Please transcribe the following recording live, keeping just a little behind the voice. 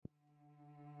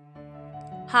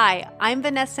Hi, I'm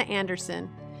Vanessa Anderson.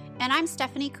 And I'm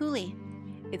Stephanie Cooley.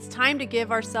 It's time to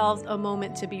give ourselves a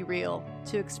moment to be real,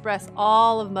 to express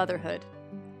all of motherhood.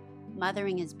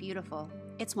 Mothering is beautiful.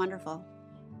 It's wonderful.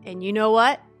 And you know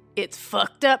what? It's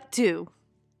fucked up too.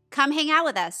 Come hang out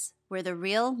with us. We're the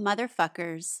real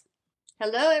motherfuckers.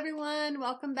 Hello, everyone.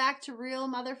 Welcome back to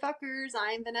Real Motherfuckers.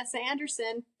 I'm Vanessa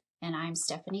Anderson. And I'm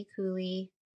Stephanie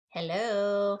Cooley.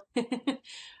 Hello.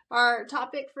 Our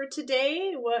topic for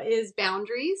today is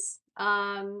boundaries.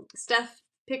 Steph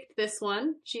picked this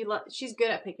one. She's good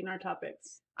at picking our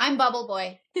topics. I'm bubble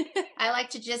boy. I like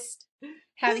to just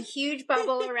have a huge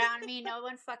bubble around me. No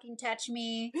one fucking touch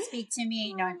me, speak to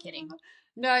me. No, I'm kidding.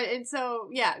 No, and so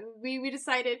yeah, we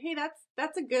decided, hey,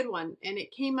 that's a good one, and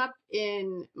it came up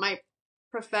in my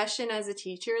profession as a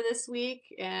teacher this week,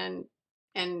 and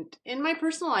in my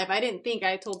personal life.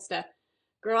 I told Steph,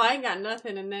 girl, I ain't got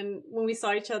nothing. And then when we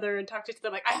saw each other and talked to each other,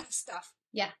 I'm like, I have stuff.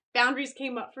 Yeah. Boundaries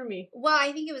came up for me. Well,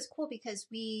 I think it was cool because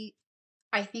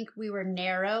I think we were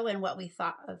narrow in what we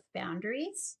thought of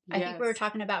boundaries. Yes. I think we were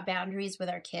talking about boundaries with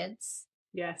our kids.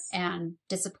 Yes. And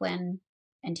discipline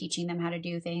and teaching them how to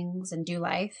do things and do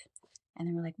life. And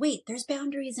then we're like, wait, there's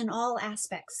boundaries in all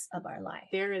aspects of our life.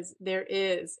 There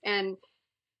is. And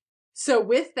so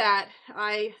with that,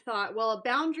 I thought, well, a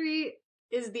boundary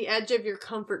is the edge of your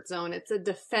comfort zone. It's a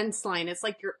defense line. It's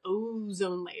like your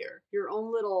ozone layer, your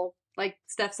own little, like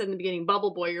Steph said in the beginning,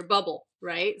 bubble boy, your bubble,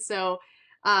 right? So,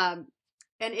 and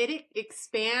it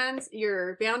expands,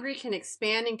 your boundary can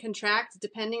expand and contract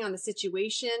depending on the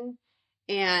situation.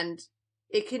 And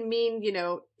it can mean,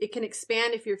 it can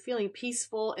expand if you're feeling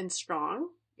peaceful and strong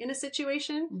in a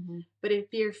situation. Mm-hmm. But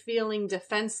if you're feeling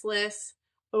defenseless,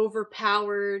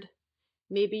 overpowered,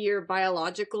 maybe your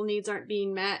biological needs aren't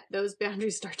being met, those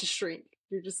boundaries start to shrink.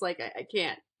 You're just like, I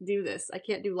can't do this. I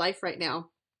can't do life right now.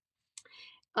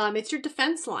 It's your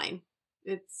defense line.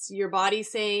 It's your body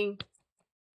saying,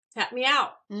 tap me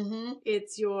out. Mm-hmm.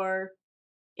 It's your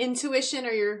intuition,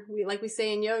 or like we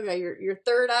say in yoga, your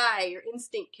third eye, your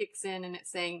instinct kicks in and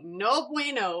it's saying, no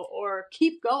bueno, or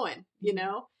keep going,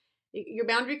 Your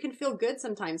boundary can feel good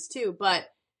sometimes too, but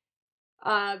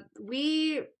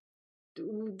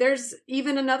there's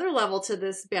even another level to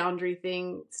this boundary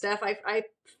thing, Steph. I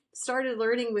started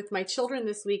learning with my children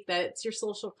this week that it's your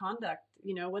social conduct.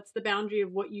 What's the boundary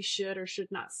of what you should or should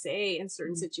not say in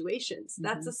certain situations?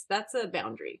 Mm-hmm. That's a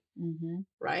boundary, mm-hmm.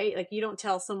 right? Like you don't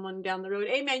tell someone down the road,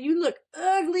 hey man, you look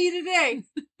ugly today,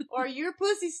 or your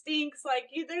pussy stinks. Like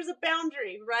there's a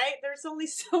boundary, right? There's only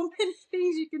so many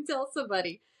things you can tell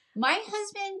somebody. My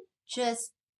husband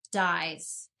just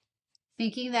dies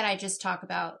thinking that I just talk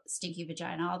about stinky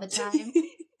vagina all the time.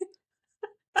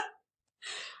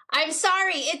 I'm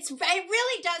sorry. It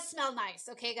really does smell nice.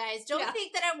 Okay, guys. Don't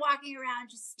think that I'm walking around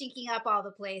just stinking up all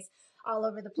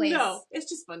over the place. No, it's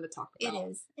just fun to talk about. It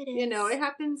is. It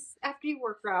happens after you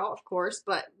work out, of course,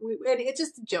 but it's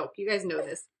just a joke. You guys know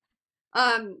this.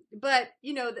 But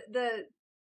the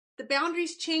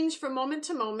boundaries change from moment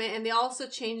to moment, and they also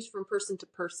change from person to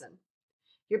person.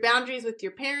 Your boundaries with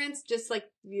your parents, just like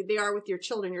they are with your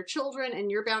children. Your children and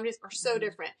your boundaries are so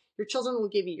different. Your children will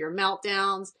give you your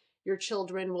meltdowns. Your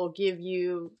children will give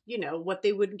you, what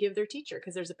they wouldn't give their teacher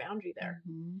because there's a boundary there.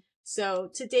 Mm-hmm.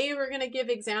 So today we're going to give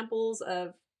examples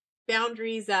of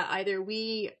boundaries that either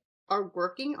we are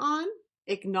working on,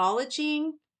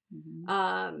 acknowledging,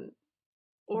 mm-hmm.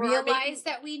 Or realize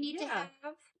that we need to have.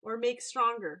 Or make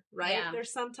stronger, right? Yeah.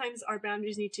 There's sometimes our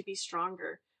boundaries need to be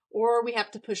stronger. Or we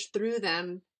have to push through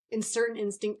them in certain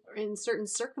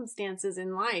circumstances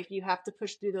in life. You have to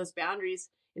push through those boundaries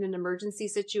in an emergency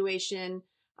situation,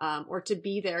 or to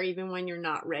be there even when you're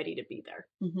not ready to be there.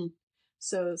 Mm-hmm.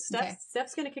 So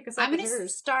Steph's going to kick us off. I'm going to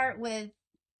start with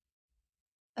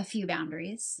a few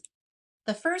boundaries.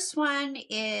 The first one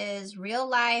is real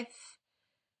life,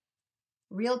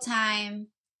 real time,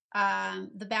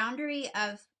 the boundary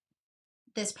of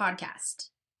this podcast.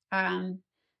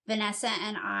 Vanessa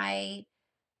and I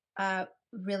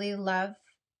really love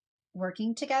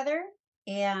working together,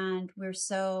 and we're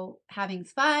so having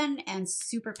fun and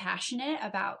super passionate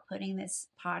about putting this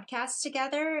podcast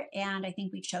together. And I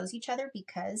think we chose each other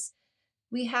because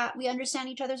we understand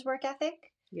each other's work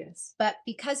ethic. Yes. But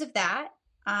because of that,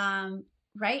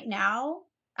 right now,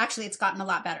 actually, it's gotten a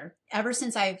lot better ever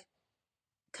since I've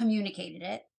communicated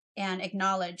it and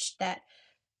acknowledged that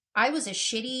I was a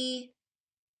shitty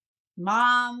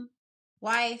mom,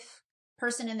 wife,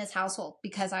 person in this household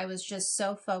because I was just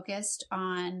so focused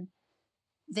on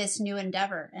this new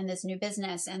endeavor and this new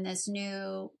business and this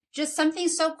new, just something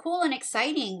so cool and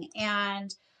exciting.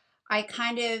 And I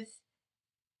kind of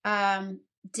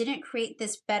didn't create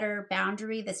this better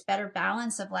boundary, this better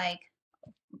balance of like,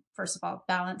 first of all,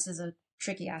 balance is a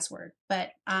tricky ass word,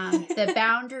 but the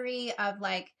boundary of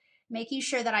like making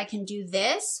sure that I can do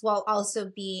this while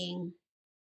also being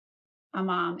a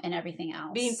mom and everything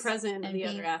else. Being present and the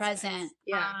being other aspects. present.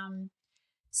 Yeah.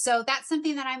 So that's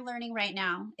something that I'm learning right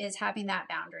now is having that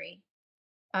boundary.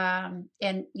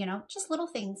 And just little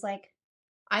things like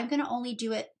I'm going to only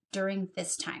do it during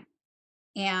this time.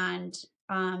 And,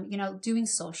 doing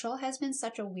social has been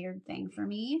such a weird thing for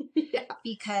me. Yeah.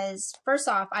 Because first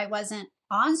off, I wasn't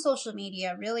on social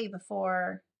media really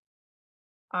before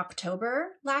October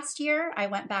last year. I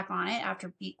went back on it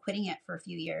after quitting it for a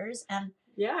few years. And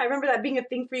yeah, I remember that being a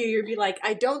thing for you. You'd be like,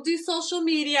 I don't do social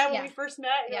media when we first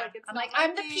met. You're like, I'm like,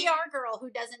 I'm the PR girl who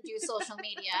doesn't do social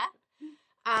media.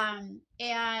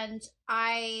 And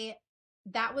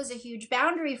that was a huge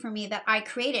boundary for me that I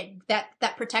created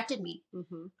that protected me.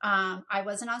 Mm-hmm. I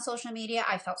wasn't on social media.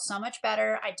 I felt so much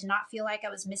better. I did not feel like I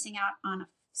was missing out on a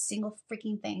single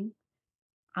freaking thing.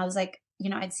 I was like,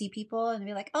 I'd see people and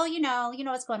be like, oh, you know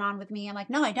what's going on with me. I'm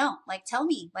like, no, I don't. Like, tell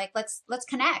me, like, let's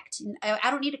connect. I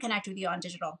don't need to connect with you on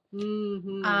digital.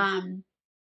 Mm-hmm.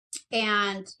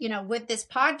 And with this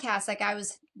podcast, like I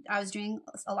was doing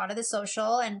a lot of the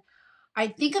social, and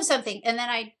I'd think of something and then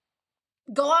I'd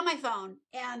go on my phone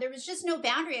and there was just no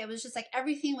boundary. It was just like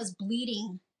everything was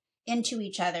bleeding into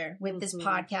each other with this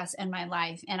podcast and my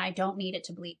life. And I don't need it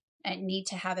to bleed. I need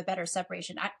to have a better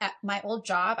separation. At my old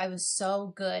job, I was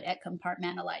so good at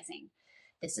compartmentalizing.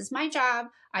 This is my job.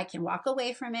 I can walk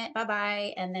away from it.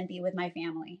 Bye-bye. And then be with my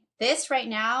family. This right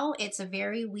now, it's a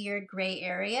very weird gray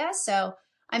area. So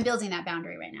I'm building that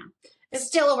boundary right now. It's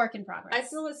still a work in progress. I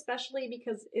feel especially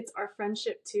because it's our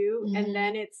friendship too. Mm-hmm. And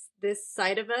then it's this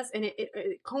side of us and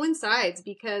it coincides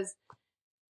because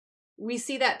we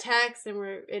see that text and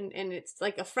and it's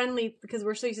like a friendly, because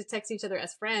we're so used to text each other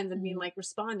as friends and being like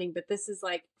responding, but this is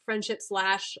like friendship /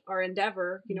 our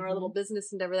endeavor, our little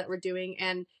business endeavor that we're doing.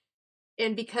 And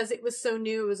because it was so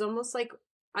new, it was almost like,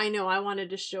 I know I wanted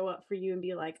to show up for you and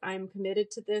be like, I'm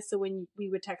committed to this. So when we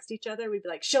would text each other, we'd be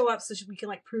like, show up so we can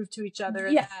like prove to each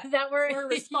other that we're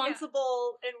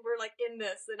responsible and we're like in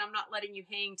this and I'm not letting you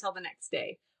hang till the next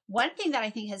day. One thing that I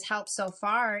think has helped so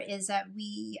far is that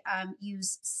we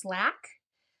use Slack,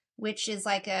 which is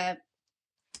like a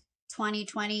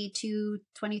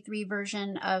 2022-23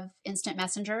 version of Instant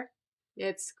Messenger.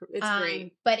 It's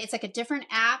great. But it's like a different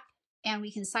app and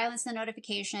we can silence the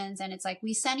notifications and it's like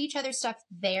we send each other stuff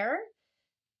there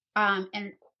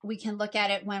and we can look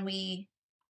at it when we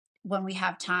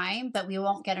have time, but we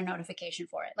won't get a notification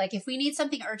for it. Like if we need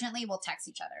something urgently, we'll text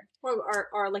each other.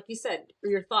 Or like you said,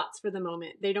 your thoughts for the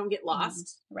moment, they don't get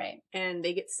lost. Right. And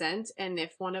they get sent. And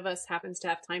if one of us happens to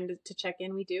have time to check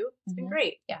in, we do. It's been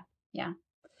great. Yeah.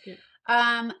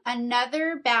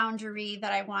 Another boundary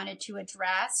that I wanted to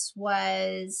address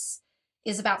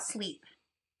is about sleep.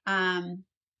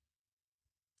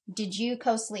 Did you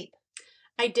co-sleep?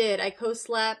 I did. I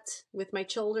co-slept with my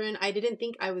children. I didn't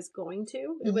think I was going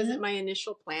to. It wasn't my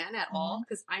initial plan at all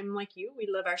because I'm like you. We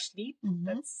love our sleep.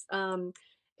 That's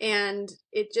and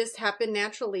it just happened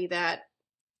naturally that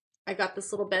I got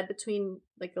this little bed between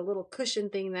like a little cushion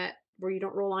thing where you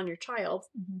don't roll on your child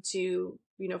to,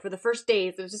 for the first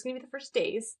days. It was just going to be the first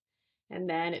days. And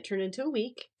then it turned into a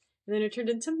week. And then it turned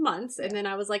into months. And then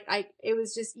I was like, it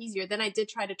was just easier. Then I did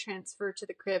try to transfer to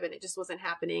the crib and it just wasn't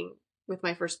happening. With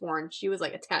my firstborn, she was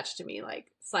like attached to me,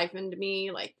 like siphoned me,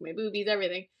 like my boobies,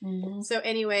 everything. So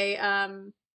anyway,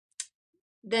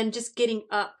 then just getting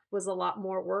up was a lot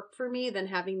more work for me than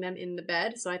having them in the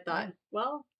bed. So I thought,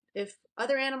 well, if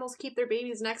other animals keep their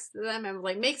babies next to them, I was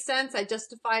like, makes sense. That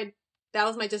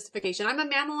was my justification. I'm a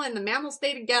mammal and the mammals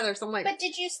stay together. So I'm like, but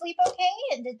did you sleep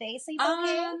okay? And did they sleep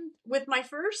okay? With my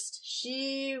first,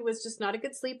 she was just not a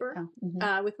good sleeper.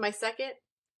 With my second,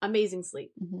 amazing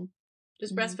sleep.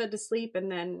 Just breastfed to sleep,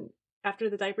 and then after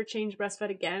the diaper change,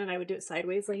 breastfed again, and I would do it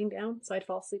sideways laying down, so I'd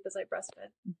fall asleep as I breastfed.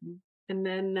 And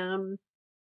then, then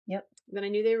I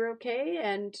knew they were okay,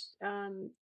 and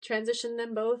transitioned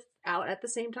them both out at the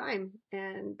same time,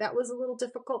 and that was a little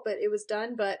difficult, but it was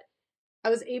done. But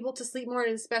I was able to sleep more,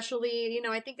 and especially,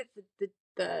 I think it's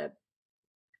the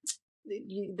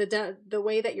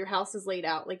way that your house is laid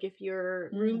out. Like if your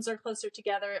rooms are closer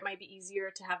together, it might be easier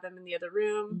to have them in the other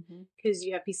room because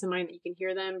you have peace of mind that you can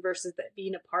hear them versus that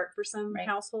being apart for some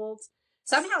households.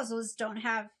 Some households don't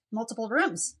have multiple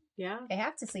rooms. Yeah. They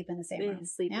have to sleep in the same room.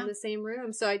 In the same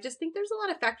room. So I just think there's a lot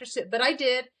of factors to it, but I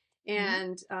did.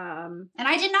 And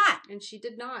I did not. And she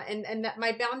did not. And that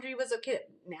my boundary was okay.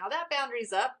 Now that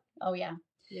boundary's up. Oh yeah.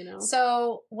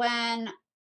 So when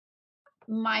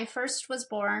my first was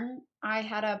born, I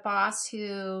had a boss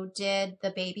who did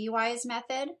the Baby Wise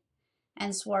method.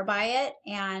 and swore by it.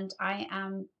 And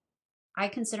I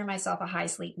consider myself a high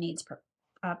sleep needs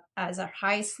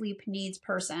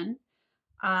person.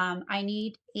 I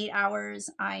need 8 hours.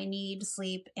 I need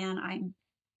sleep, and I'm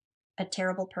a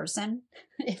terrible person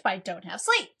if I don't have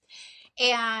sleep.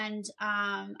 And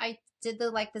I did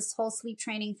this whole sleep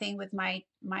training thing with my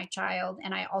child,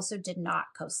 and I also did not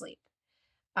co-sleep.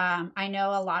 I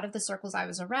know a lot of the circles I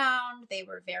was around, they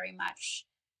were very much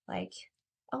like,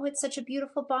 oh, it's such a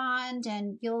beautiful bond,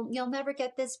 and you'll never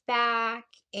get this back.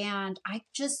 And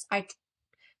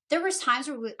there was times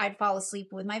where I'd fall asleep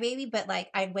with my baby, but like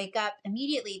I'd wake up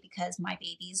immediately because my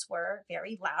babies were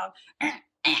very loud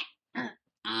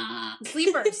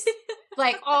sleepers.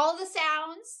 Like all the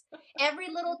sounds, every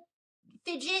little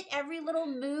fidget, every little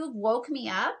move woke me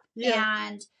up. Yeah.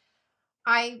 And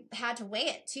I had to weigh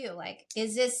it too. Like,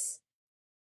 is this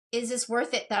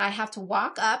worth it that I have to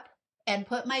walk up and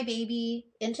put my baby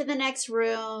into the next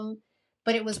room?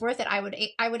 But it was worth it. I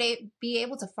would be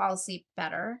able to fall asleep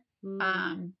better.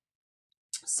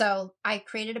 So I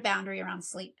created a boundary around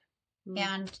sleep.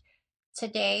 And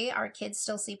today our kids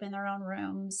still sleep in their own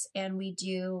rooms, and we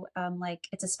do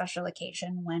it's a special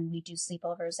occasion when we do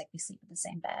sleepovers, like we sleep in the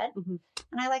same bed.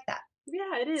 And I like that.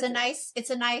 Yeah, it is. It's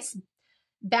a nice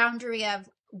boundary of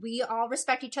we all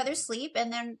respect each other's sleep,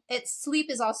 and then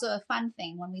sleep is also a fun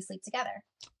thing when we sleep together.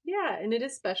 Yeah, and it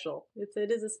is special.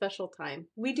 It is a special time.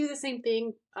 We do the same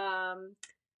thing.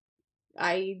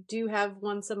 I do have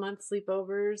once a month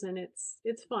sleepovers, and it's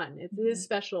fun. It is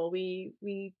special.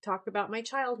 We talk about my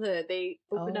childhood. They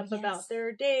open up about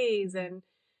their days, and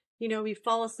we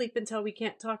fall asleep until we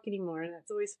can't talk anymore, and that's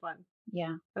always fun.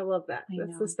 Yeah, I love that.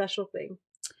 That's the special thing.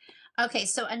 Okay,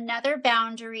 so another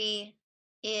boundary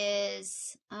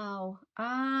is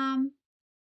I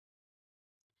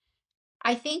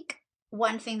think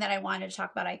one thing that I wanted to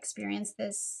talk about, I experienced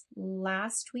this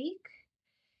last week,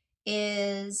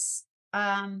 is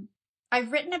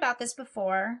I've written about this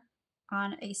before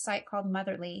on a site called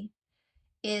Motherly,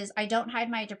 is I don't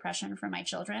hide my depression from my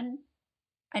children.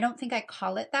 I don't think I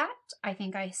call it that. I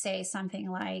think I say something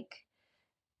like,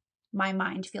 my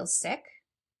mind feels sick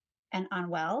and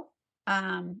unwell.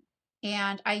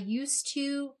 And I used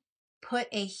to put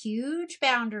a huge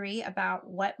boundary about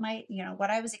what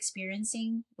I was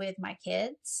experiencing with my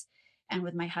kids and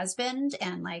with my husband,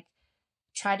 and like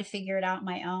try to figure it out on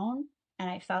my own. And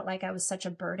I felt like I was such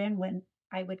a burden when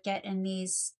I would get in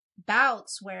these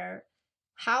bouts where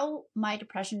how my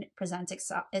depression presents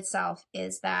itself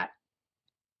is that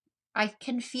I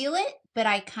can feel it, but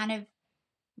I kind of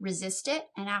resist it.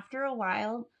 And after a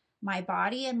while, my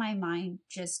body and my mind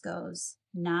just goes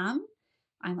numb.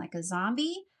 I'm like a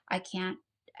zombie.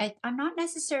 I'm not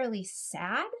necessarily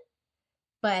sad,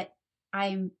 but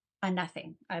I'm a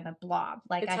nothing. I'm a blob.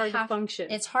 Like it's hard to function.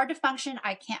 It's hard to function.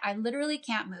 I literally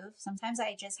can't move. Sometimes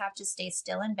I just have to stay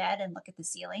still in bed and look at the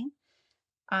ceiling.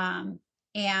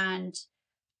 And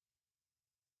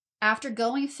after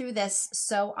going through this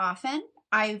so often,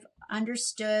 I've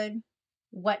understood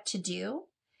what to do.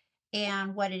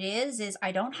 And what it is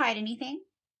I don't hide anything.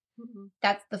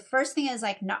 That's the first thing, is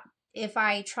like, not if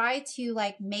I try to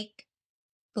like make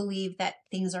believe that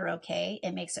things are okay,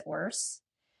 it makes it worse.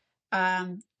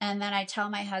 And then I tell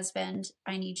my husband,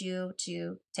 I need you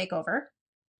to take over.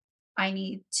 I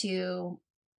need to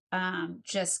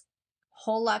just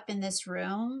hole up in this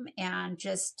room and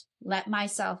just let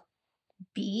myself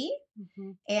be.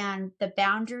 And the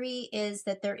boundary is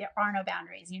that there are no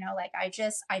boundaries, like I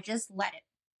just let it.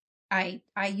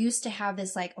 I used to have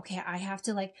this like, okay, I have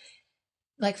to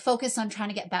like focus on trying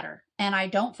to get better, and I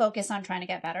don't focus on trying to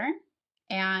get better,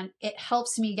 and it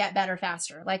helps me get better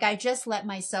faster. Like I just let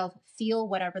myself feel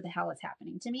whatever the hell is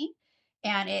happening to me,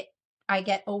 and I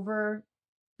get over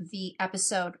the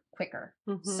episode quicker.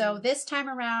 So this time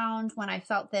around, when I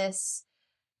felt this,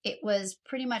 it was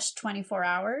pretty much 24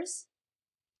 hours.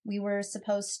 We have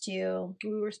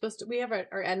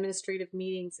our administrative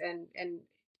meetings,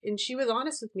 and she was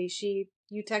honest with me.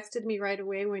 You texted me right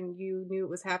away when you knew it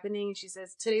was happening. She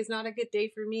says, today's not a good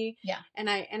day for me. Yeah. And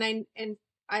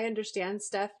I understand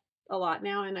Steph a lot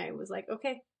now. And I was like,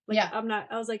 okay, I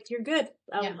was like, you're good.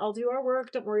 I'll do our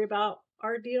work. Don't worry about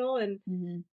our deal.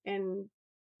 And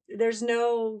there's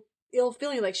no ill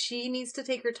feeling. Like, she needs to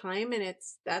take her time, and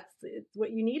it's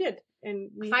what you needed. And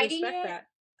we respect that.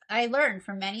 I learned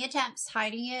from many attempts,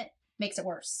 hiding it makes it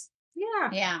worse. Yeah.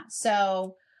 Yeah.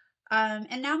 So,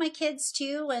 and now my kids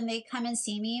too, when they come and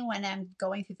see me when I'm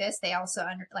going through this, they also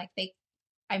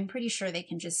I'm pretty sure they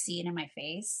can just see it in my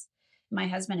face. My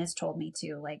husband has told me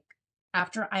too, like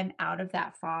after I'm out of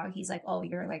that fog, he's like, oh,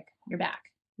 you're back.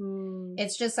 Mm.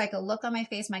 It's just like a look on my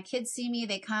face. My kids see me,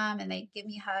 they come and they give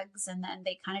me hugs, and then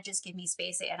they kind of just give me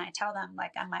space. And I tell them,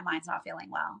 like, my mind's not feeling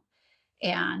well.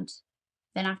 And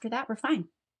then after that, we're fine.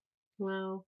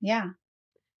 Wow. Yeah.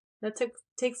 That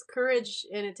takes courage,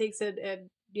 and it takes a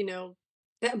you know,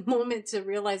 that moment to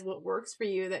realize what works for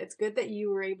you. That it's good that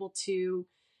you were able to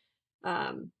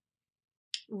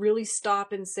really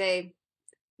stop and say,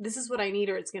 this is what I need,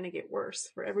 or it's going to get worse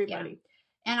for everybody.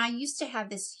 And I used to have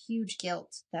this huge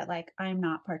guilt that, like, I'm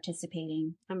not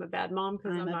participating. I'm a bad mom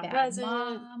because I'm a not bad present.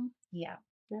 mom. Yeah.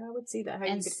 Yeah, I would see that, how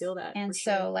you could feel that. And for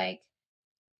so, sure. like,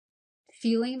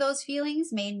 feeling those feelings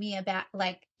made me a bad,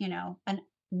 like, a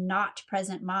not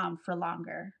present mom for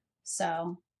longer.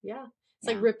 So, yeah. It's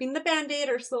like ripping the Band-Aid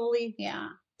or slowly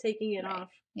taking it off.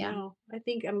 Yeah. No, I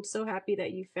think I'm so happy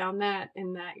that you found that,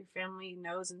 and that your family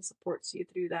knows and supports you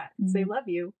through that. Mm-hmm. They love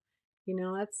you. You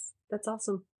know, that's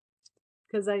awesome.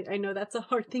 Because I know that's a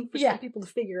hard thing for some people to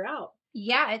figure out.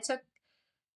 Yeah,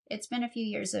 it's been a few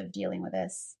years of dealing with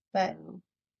this. But,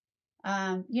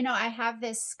 I have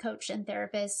this coach and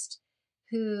therapist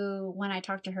who, when I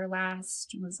talked to her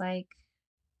last, was like,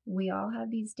 we all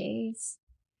have these days.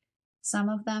 Some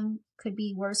of them could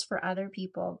be worse for other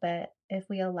people, but if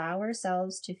we allow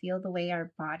ourselves to feel the way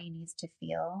our body needs to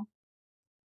feel,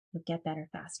 we'll get better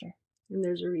faster. And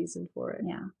there's a reason for it.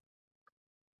 Yeah.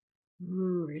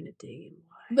 We're going to dig in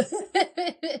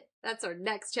why. That's our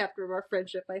next chapter of our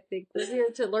friendship, I think. We're here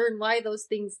to learn why those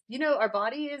things, our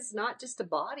body is not just a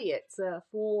body. It's a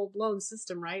full-blown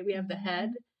system, right? We have the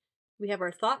head, we have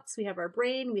our thoughts, we have our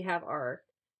brain, we have our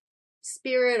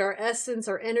spirit, our essence,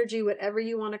 our energy, whatever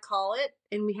you want to call it.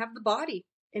 And we have the body.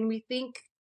 And we think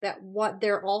that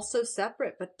they're all so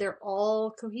separate, but they're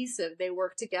all cohesive. They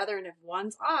work together. And if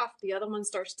one's off, the other one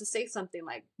starts to say something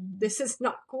like, this is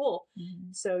not cool.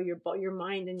 Mm-hmm. So your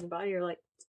mind and your body are like,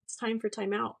 it's time for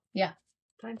time out. Yeah.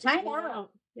 Time out.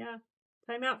 Yeah.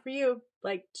 Time out for you.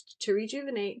 Like to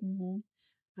rejuvenate. Mm-hmm.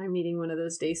 I'm needing one of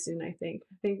those days soon, I think.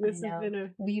 This has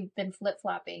been we've been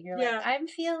flip-flopping. You're like, I'm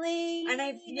feeling... And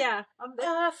I'm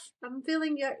off. I'm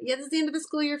feeling... Yeah, this is the end of the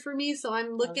school year for me, so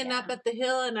I'm looking up at the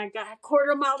hill, and I got a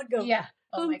quarter mile to go. Yeah.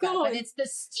 Oh my God. But it's the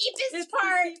steepest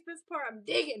part. The steepest part. I'm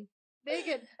digging.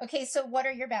 Okay, so what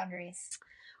are your boundaries?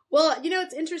 Well,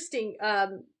 it's interesting.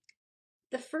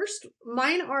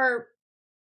 Mine are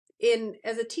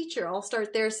as a teacher. I'll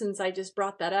start there since I just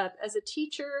brought that up. As a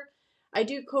teacher... I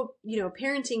do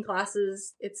parenting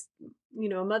classes. It's,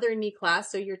 a mother and me class.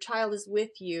 So your child is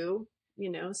with you,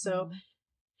 so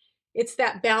it's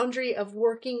that boundary of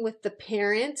working with the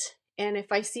parent. And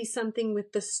if I see something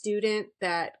with the student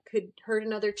that could hurt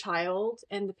another child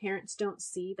and the parents don't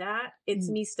see that, it's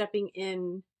me stepping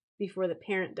in before the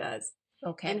parent does.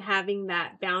 Okay. And having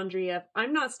that boundary of,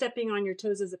 I'm not stepping on your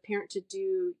toes as a parent to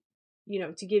do,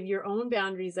 to give your own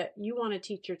boundaries that you want to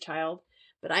teach your child.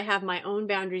 But I have my own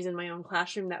boundaries in my own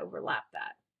classroom that overlap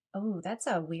that. Oh, that's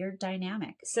a weird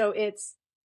dynamic. So it's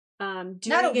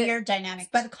not a weird dynamic,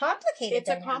 but a complicated It's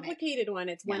a complicated one.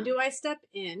 It's when do I step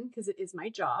in? Because it is my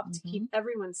job to keep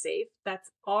everyone safe.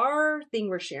 That's our thing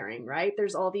we're sharing, right?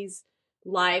 There's all these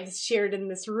lives shared in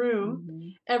this room. Mm-hmm.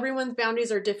 Everyone's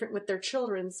boundaries are different with their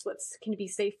children's. What can be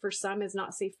safe for some is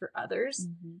not safe for others.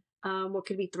 Mm-hmm. What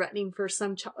could be threatening for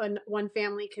one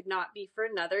family could not be for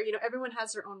another. Everyone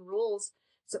has their own rules.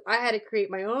 So I had to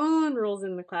create my own rules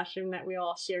in the classroom that we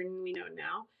all share and we know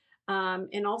now.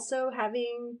 And also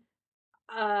having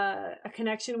a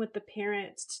connection with the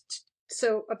parents.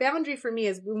 So a boundary for me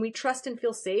is when we trust and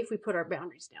feel safe, we put our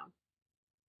boundaries down.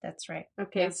 That's right.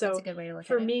 Okay, so that's a good way to look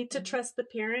for at it. me to trust the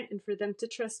parent and for them to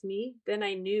trust me, then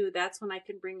I knew that's when I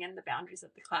could bring in the boundaries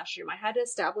of the classroom. I had to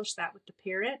establish that with the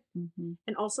parent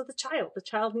and also the child. The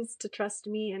child needs to trust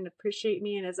me and appreciate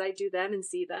me, and as I do them and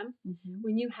see them.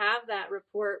 When you have that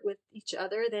rapport with each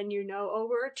other, then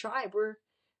we're a tribe.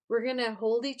 We're gonna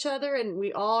hold each other, and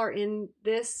we all are in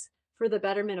this for the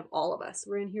betterment of all of us.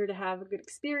 We're in here to have a good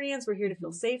experience. We're here to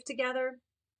feel safe together.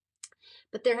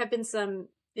 But there have been some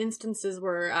instances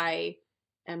where I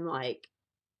am like,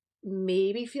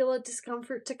 maybe feel a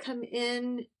discomfort to come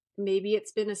in. Maybe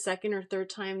it's been a second or third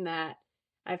time that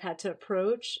I've had to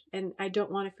approach, and I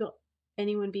don't want to feel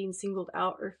anyone being singled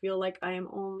out or feel like I am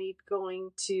only going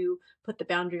to put the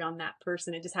boundary on that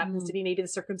person. It just happens to be maybe the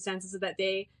circumstances of that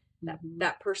day,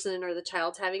 that person or the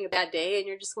child's having a bad day, and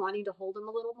you're just wanting to hold them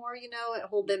a little more,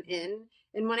 hold them in.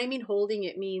 And when I mean holding,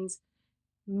 it means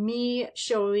me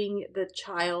showing the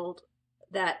child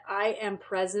that I am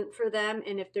present for them.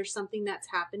 And if there's something that's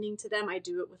happening to them, I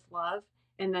do it with love,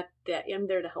 and that I'm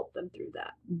there to help them through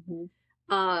that.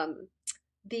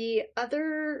 The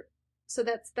other So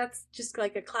that's just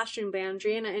like a classroom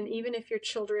boundary. And even if your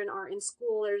children are in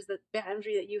school, there's the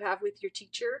boundary that you have with your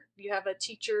teacher. You have a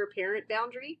teacher-parent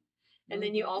boundary. And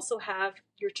then you also have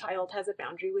your child has a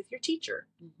boundary with your teacher.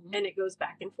 And it goes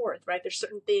back and forth, right? There's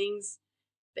certain things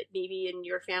that maybe in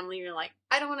your family you're like,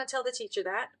 I don't want to tell the teacher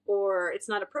that, or it's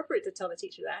not appropriate to tell the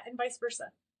teacher that, and vice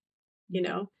versa. You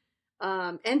know?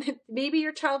 And maybe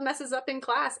your child messes up in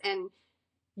class and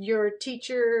your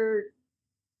teacher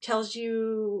tells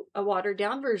you a watered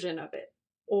down version of it,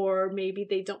 or maybe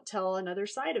they don't tell another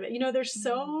side of it. You know, there's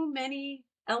so many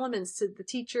elements to the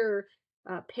teacher,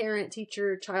 parent,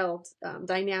 teacher, child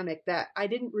dynamic that I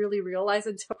didn't really realize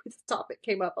until this topic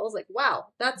came up. I was like, wow,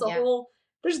 that's a whole,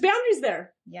 there's boundaries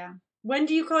there. Yeah. When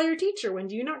do you call your teacher? When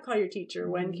do you not call your teacher?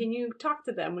 When can you talk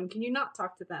to them? When can you not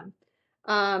talk to them?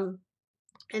 And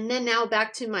then now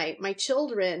back to my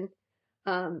children,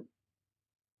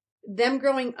 them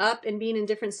growing up and being in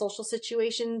different social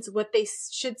situations, what they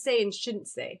should say and shouldn't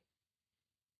say.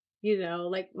 You know,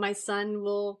 like my son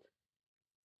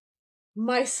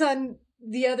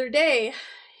the other day,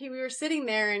 we were sitting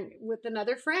there and with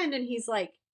another friend, and he's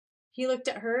like, he looked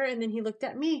at her and then he looked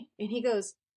at me and he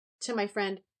goes to my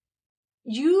friend,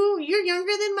 you're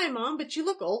younger than my mom, but you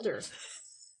look older.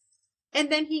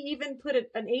 And then he even put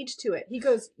an age to it. He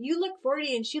goes, you look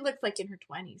 40 and she looks like in her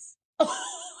 20s.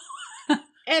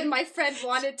 And my friend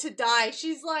wanted to die.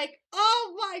 She's like,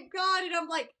 oh my God. And I'm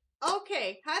like,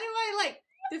 okay, how do I like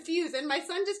diffuse? And my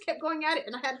son just kept going at it.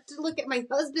 And I had to look at my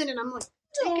husband and I'm like,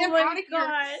 take him out of here. So my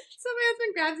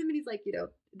husband grabs him and he's like, you know,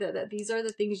 these are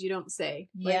the things you don't say.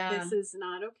 Yeah. Like, this is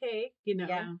not okay, you know?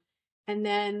 Yeah. And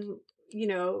then, you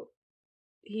know,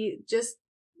 he just,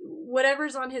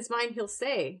 whatever's on his mind, he'll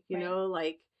say, you know,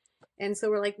 like, and so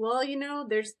we're like, well, you know,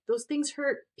 there's those things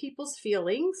hurt people's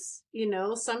feelings, you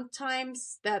know,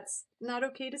 sometimes that's not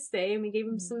okay to say. And we gave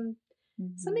him some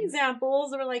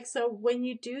examples. We're like, so when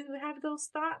you do have those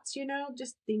thoughts, you know,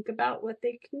 just think about what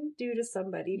they can do to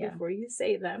somebody before you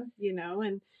say them, you know,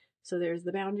 and so there's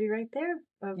the boundary right there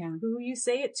of who you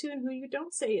say it to and who you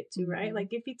don't say it to, right? Like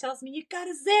if he tells me you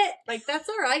gotta zit, like that's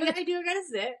all right. Yeah, I do. I gotta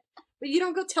zit. But you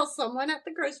don't go tell someone at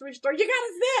the grocery store, you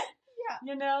gotta zit. Yeah.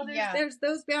 You know, there's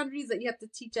those boundaries that you have to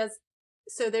teach us.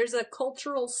 So there's a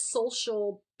cultural,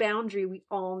 social boundary we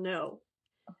all know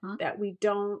that we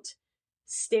don't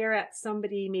stare at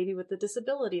somebody maybe with a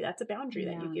disability. That's a boundary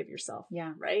that you give yourself.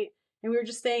 Yeah. Right. And we were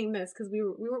just saying this because we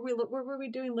were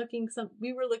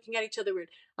looking at each other weird.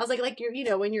 I was like you're, you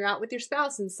know, when you're out with your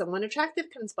spouse and someone attractive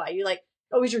comes by, you're like,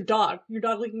 oh, is your dog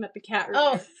looking at the cat?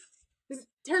 Right there.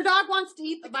 Her dog wants to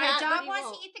eat the cat. My dog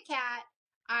wants to eat the cat.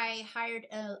 I hired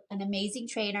an amazing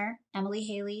trainer, Emily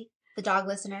Haley, the dog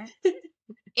listener,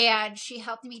 and she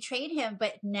helped me train him.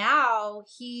 But now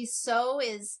he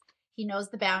knows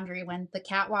the boundary. When the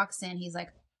cat walks in, he's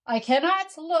like, I cannot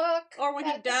look. Or when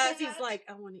he does, he's like,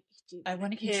 I want to eat you. I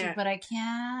want to eat you, but I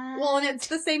can't. Well, and it's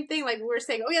the same thing. Like we were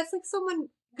saying, oh, yeah, it's like someone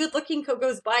good looking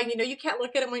goes by and, you know, you can't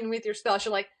look at him when you're with your spouse.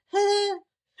 You're like, huh.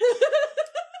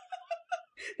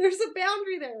 There's a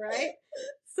boundary there, right?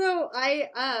 So I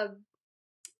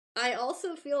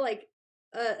also feel like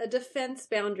a defense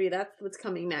boundary, that's what's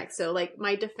coming next. So like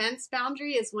my defense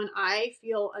boundary is when I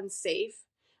feel unsafe.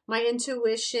 My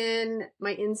intuition,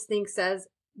 my instinct says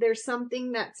there's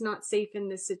something that's not safe in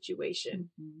this situation.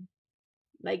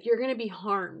 Like you're going to be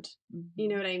harmed. You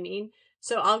know what I mean?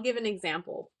 So I'll give an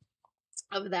example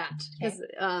of that. Because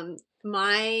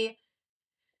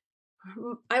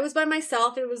I was by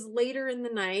myself. It was later in the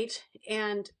night,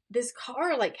 and this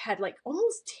car had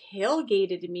almost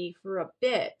tailgated me for a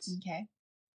bit. Okay.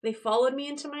 They followed me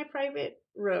into my private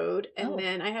road, and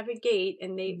then I have a gate,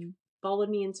 and they followed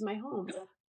me into my home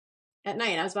at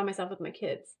night. I was by myself with my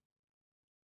kids.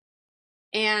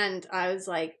 And I was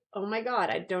like, oh my God,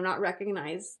 I do not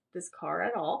recognize this car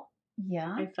at all.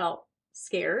 Yeah. I felt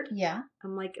scared. Yeah.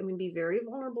 I'm like, I'm going to be very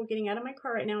vulnerable getting out of my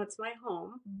car right now. It's my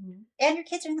home. And your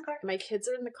kids are in the car. My kids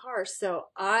are in the car. So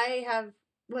I have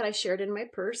what I shared in my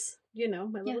purse, you know,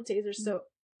 my little taser. So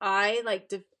I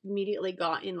immediately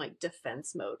got in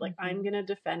defense mode. Like I'm going to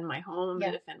defend my home. I'm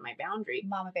going to defend my boundary.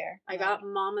 Mama bear. I got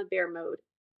mama bear mode.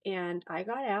 And I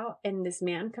got out, and this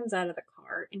man comes out of the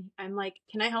car, and I'm like,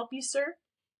 can I help you, sir?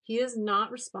 He does not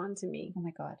respond to me. Oh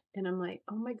my God. And I'm like,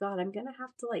 oh my God, I'm going to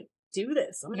have to do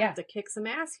this. I'm going to have to kick some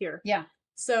ass here. Yeah.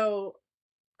 So,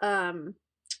 I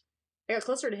got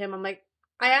closer to him. I'm like,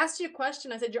 I asked you a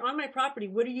question. I said, you're on my property.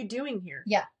 What are you doing here?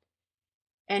 Yeah.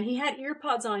 And he had ear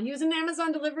pods on. He was an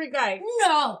Amazon delivery guy.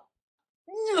 No.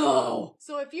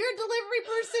 So if you're a delivery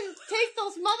person, take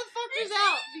those motherfuckers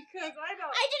out, because I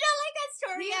did not like that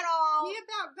story at all. He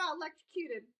about got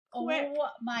electrocuted. quick. Oh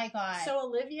my God. So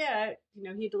Olivia,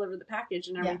 he delivered the package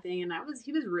and everything, and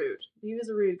he was rude. He was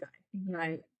a rude guy.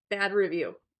 Right? Bad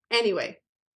review. Anyway,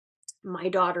 my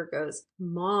daughter goes,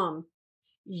 Mom,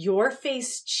 your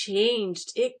face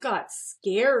changed. It got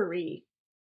scary.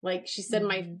 Like she said,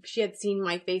 she had seen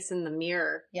my face in the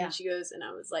mirror. Yeah. And she goes, and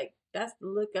I was like, that's the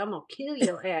look. I'm gonna kill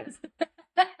your ass.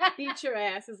 Beat your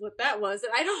ass is what that was.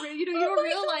 And I don't really, you don't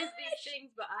realize these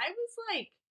things, but I was like,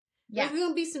 there's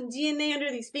gonna be some DNA under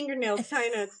these fingernails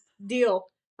kind of deal.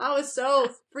 I was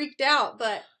so freaked out,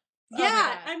 but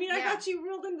I got you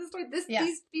reeled into the story.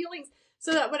 These feelings.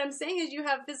 So that what I'm saying is you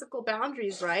have physical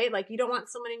boundaries, right? Like you don't want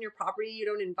someone in your property you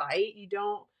don't invite. You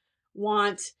don't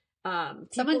want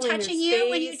someone touching you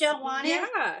when you don't want it.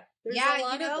 Yeah. A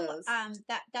lot of those.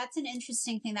 That's an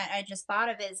interesting thing that I just thought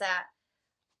of is that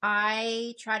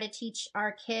I try to teach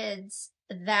our kids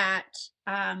that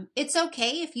it's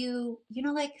okay if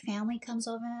like family comes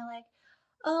over and they're like,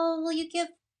 oh, will you give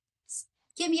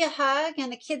me a hug? And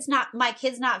my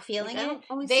kid's not feeling it.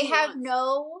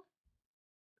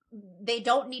 They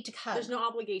don't need to hug. There's no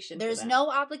obligation. There's no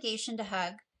obligation to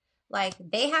hug. Like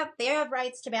they have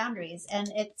rights to boundaries,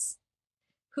 and it's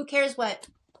who cares what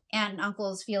aunt and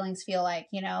uncle's feelings feel like,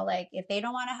 like if they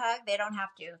don't want to hug, they don't have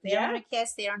to. If they don't want to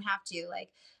kiss, they don't have to. Like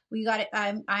we got it.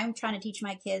 I'm trying to teach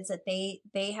my kids that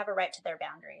they have a right to their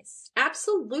boundaries.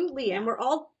 Absolutely. Yeah. And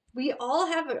we all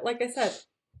have, like I said,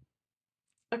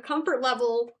 a comfort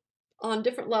level on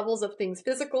different levels of things,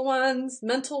 physical ones,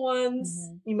 mental ones,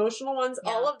 emotional ones.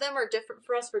 Yeah. All of them are different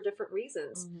for us for different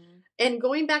reasons. And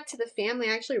going back to the family,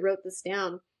 I actually wrote this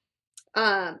down.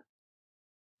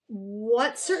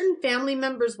 What certain family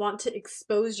members want to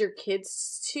expose your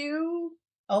kids to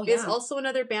is also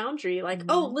another boundary. Like,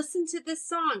 listen to this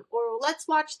song or let's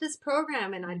watch this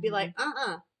program. And I'd be like,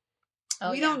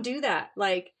 we don't do that.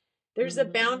 Like, there's a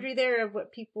boundary there of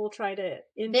what people try to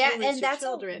influence your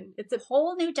children. It's a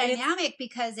whole new dynamic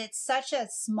because it's such a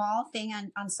small thing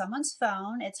on someone's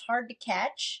phone. It's hard to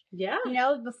catch. Yeah.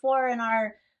 Before in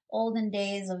our olden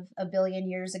days of a billion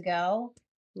years ago,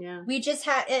 we just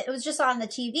had, it was just on the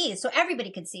TV, so everybody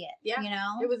could see it. Yeah.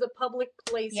 It was a public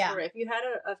place for it. If you had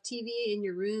a TV in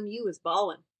your room, you was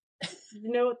balling.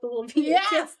 With the little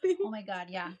VHS thing? Oh my God,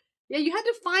 yeah. Yeah, you had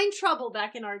to find trouble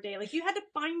back in our day. Like, you had to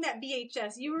find that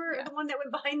VHS. You were the one that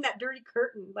went behind that dirty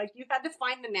curtain. Like, you had to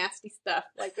find the nasty stuff.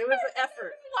 Like, there was an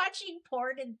effort. Watching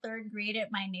porn in 3rd grade at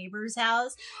my neighbor's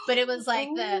house, but it was like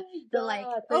the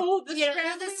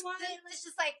scrambly one. It was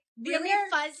just like really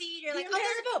fuzzy. You're like, there's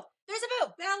a boob. There's a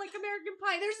boob. Now, like American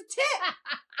Pie, there's a tit.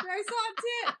 I saw a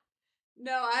tit.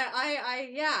 No,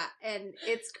 and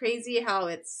it's crazy how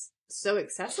it's so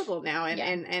accessible now,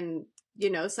 and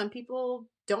some people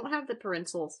don't have the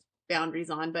parental boundaries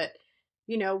on, but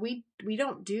we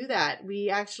don't do that. We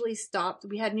actually stopped.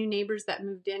 We had new neighbors that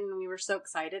moved in and we were so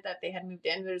excited that they had moved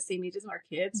in. They're the same age as our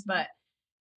kids, but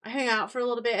I hung out for a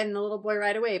little bit and the little boy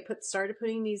right away started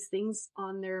putting these things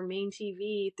on their main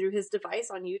TV through his device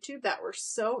on YouTube that were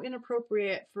so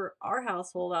inappropriate for our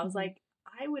household. I was like,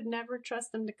 I would never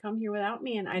trust them to come here without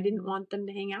me, and I didn't want them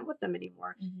to hang out with them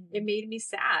anymore. It made me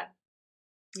sad.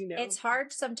 It's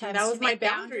hard sometimes to make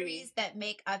boundaries that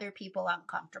make other people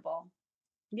uncomfortable.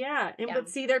 Yeah, but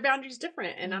see, their boundaries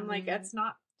different, and I'm like, that's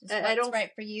not. I don't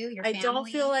right for you. Your family. I don't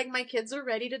feel like my kids are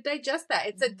ready to digest that.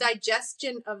 It's a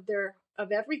digestion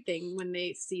of everything when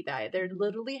they see that. They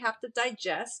literally have to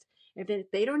digest. If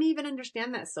they don't even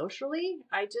understand that socially,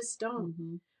 I just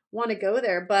don't want to go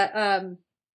there. But I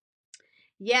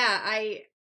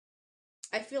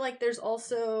feel like there's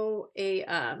also a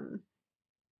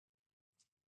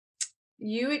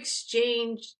you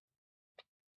exchange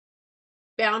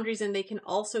boundaries and they can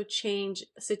also change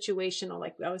situational,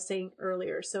 like I was saying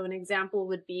earlier. So an example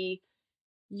would be,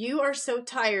 you are so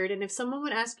tired, and if someone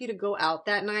would ask you to go out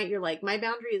that night, you're like, my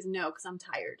boundary is no, because I'm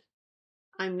tired.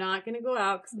 I'm not going to go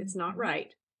out because it's not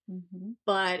right.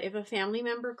 But if a family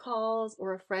member calls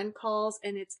or a friend calls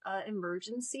and it's an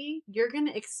emergency, you're going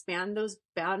to expand those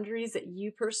boundaries that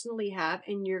you personally have,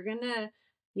 and you're going to,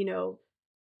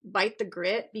 bite the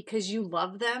grit because you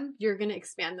love them. You're going to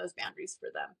expand those boundaries for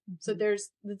them. So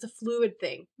it's a fluid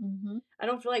thing. I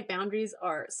don't feel like boundaries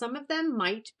some of them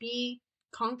might be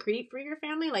concrete for your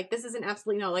family. Like, this is an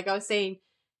absolutely no. Like I was saying,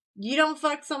 you don't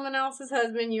fuck someone else's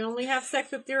husband. You only have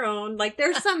sex with your own. Like,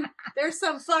 there's some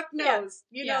fuck no's,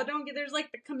 there's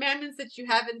like the commandments that you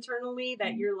have internally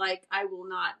that you're like, I will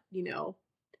not,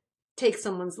 take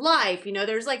someone's life.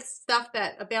 There's like stuff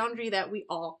a boundary that we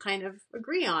all kind of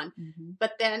agree on.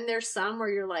 But then there's some where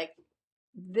you're like,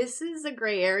 this is a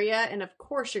gray area. And of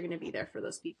course you're going to be there for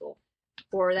those people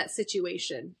or that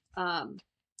situation.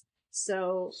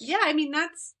 So yeah, I mean,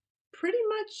 that's pretty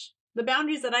much the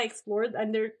boundaries that I explored.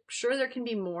 And there can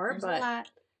be more, There's but a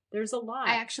lot. There's a lot.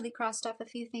 I actually crossed off a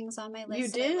few things on my list You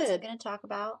that I wasn't did. going to talk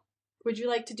about. Would you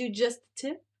like to do just the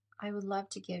tip? I would love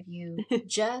to give you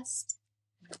just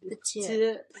the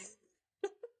tip.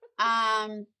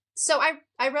 So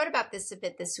I wrote about this a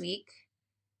bit this week,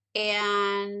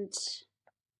 and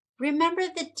remember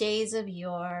the days of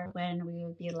yore when we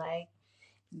would be like,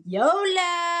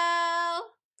 YOLO!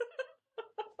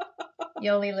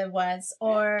 You only live once.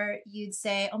 Or you'd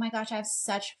say, oh my gosh, I have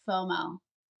such FOMO,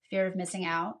 fear of missing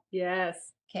out.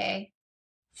 Yes. Okay.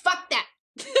 Fuck that.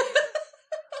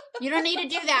 You don't need to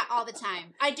do that all the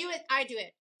time. I do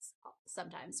it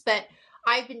sometimes, but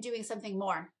I've been doing something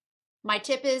more. My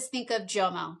tip is think of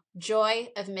JOMO, joy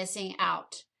of missing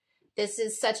out. This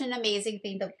is such an amazing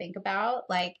thing to think about.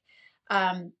 Like,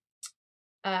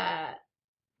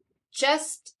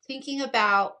 just thinking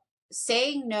about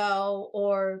saying no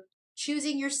or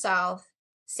choosing yourself,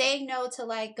 saying no to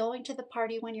like going to the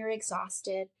party when you're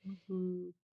exhausted,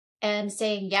 and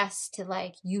saying yes to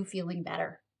like you feeling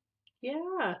better.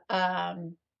 Yeah.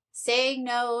 Saying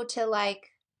no to like,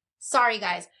 sorry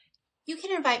guys, you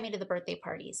can invite me to the birthday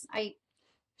parties. I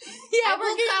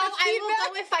will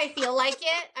go if I feel like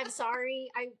it. I'm sorry.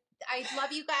 I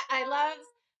love you guys. I love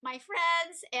my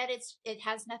friends, and it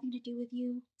has nothing to do with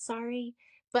you. Sorry.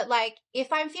 But like,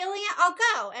 if I'm feeling it, I'll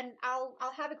go and I'll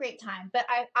have a great time. But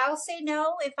I'll say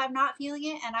no if I'm not feeling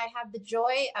it, and I have the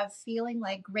joy of feeling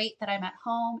like great that I'm at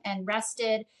home and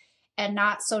rested and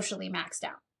not socially maxed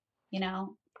out. You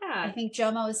know? Yeah. I think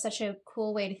JOMO is such a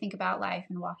cool way to think about life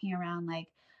and walking around like,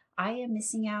 I am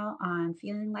missing out on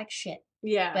feeling like shit.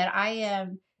 Yeah. But I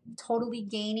am totally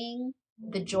gaining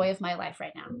the joy of my life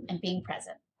right now and being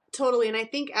present. Totally. And I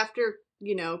think after,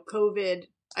 COVID,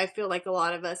 I feel like a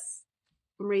lot of us,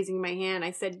 I'm raising my hand,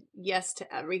 I said yes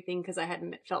to everything because I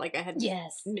felt like I had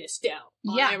missed out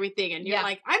on everything. And you're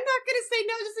like, I'm not going to say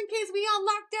no just in case we all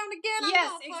lock down again.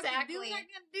 Yes, exactly. Do what I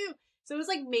got to do. So it was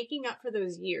like making up for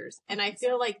those years. And I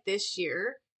feel like this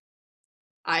year,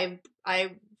 I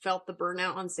felt the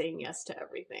burnout on saying yes to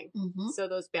everything. Mm-hmm. So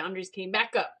those boundaries came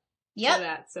back up. Yep. To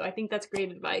that. So I think that's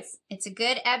great advice. It's a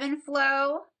good ebb and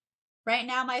flow. Right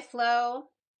now, my flow,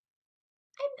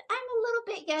 I'm a little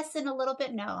bit yes and a little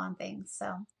bit no on things.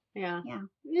 So yeah.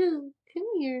 Come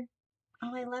here.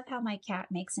 Oh, I love how my cat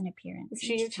makes an appearance.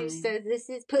 She says this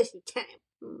is pussy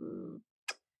time.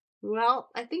 Well,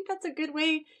 I think that's a good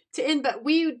way to end, but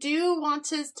we do want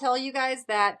to tell you guys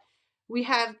that we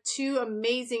have 2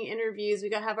 amazing interviews.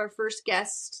 We got to have our first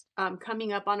guest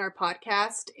coming up on our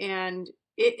podcast, and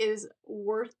it is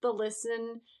worth the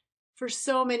listen for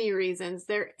so many reasons.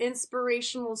 They're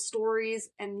inspirational stories,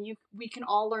 and we can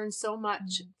all learn so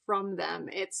much from them.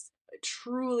 It's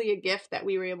truly a gift that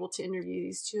we were able to interview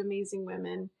these 2 amazing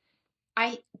women.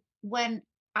 When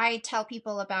I tell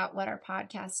people about what our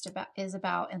podcast is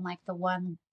about, and like the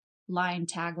one line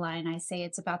tagline, I say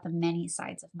it's about the many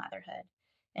sides of motherhood.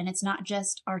 And it's not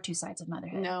just our 2 sides of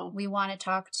motherhood. No. We want to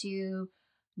talk to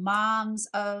moms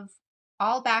of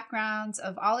all backgrounds,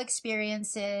 of all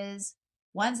experiences,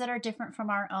 ones that are different from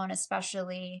our own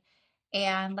especially,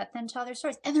 and let them tell their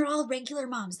stories. And they're all regular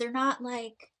moms. They're not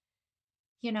like,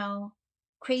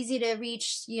 crazy to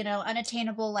reach,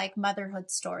 unattainable like motherhood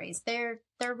stories. They're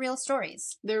real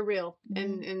stories. They're real.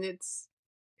 Mm-hmm. And it's,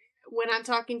 when I'm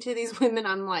talking to these women,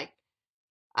 I'm like,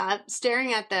 I'm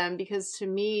staring at them because to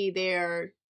me,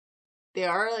 they're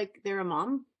a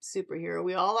mom superhero.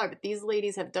 We all are, but these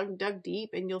ladies have dug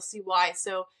deep, and you'll see why.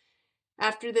 So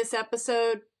after this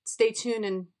episode, stay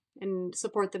tuned and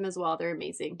support them as well. They're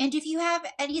amazing. And if you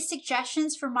have any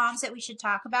suggestions for moms that we should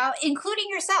talk about, including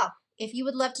yourself, if you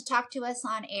would love to talk to us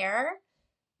on air,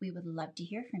 we would love to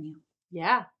hear from you.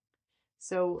 Yeah.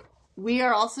 So we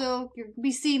are also, you're going to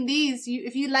be seeing these.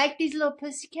 If you like these little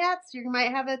pussycats, you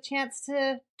might have a chance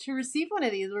to receive one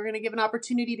of these. We're going to give an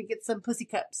opportunity to get some pussy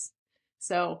cups.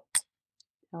 So,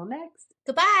 till next.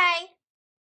 Goodbye.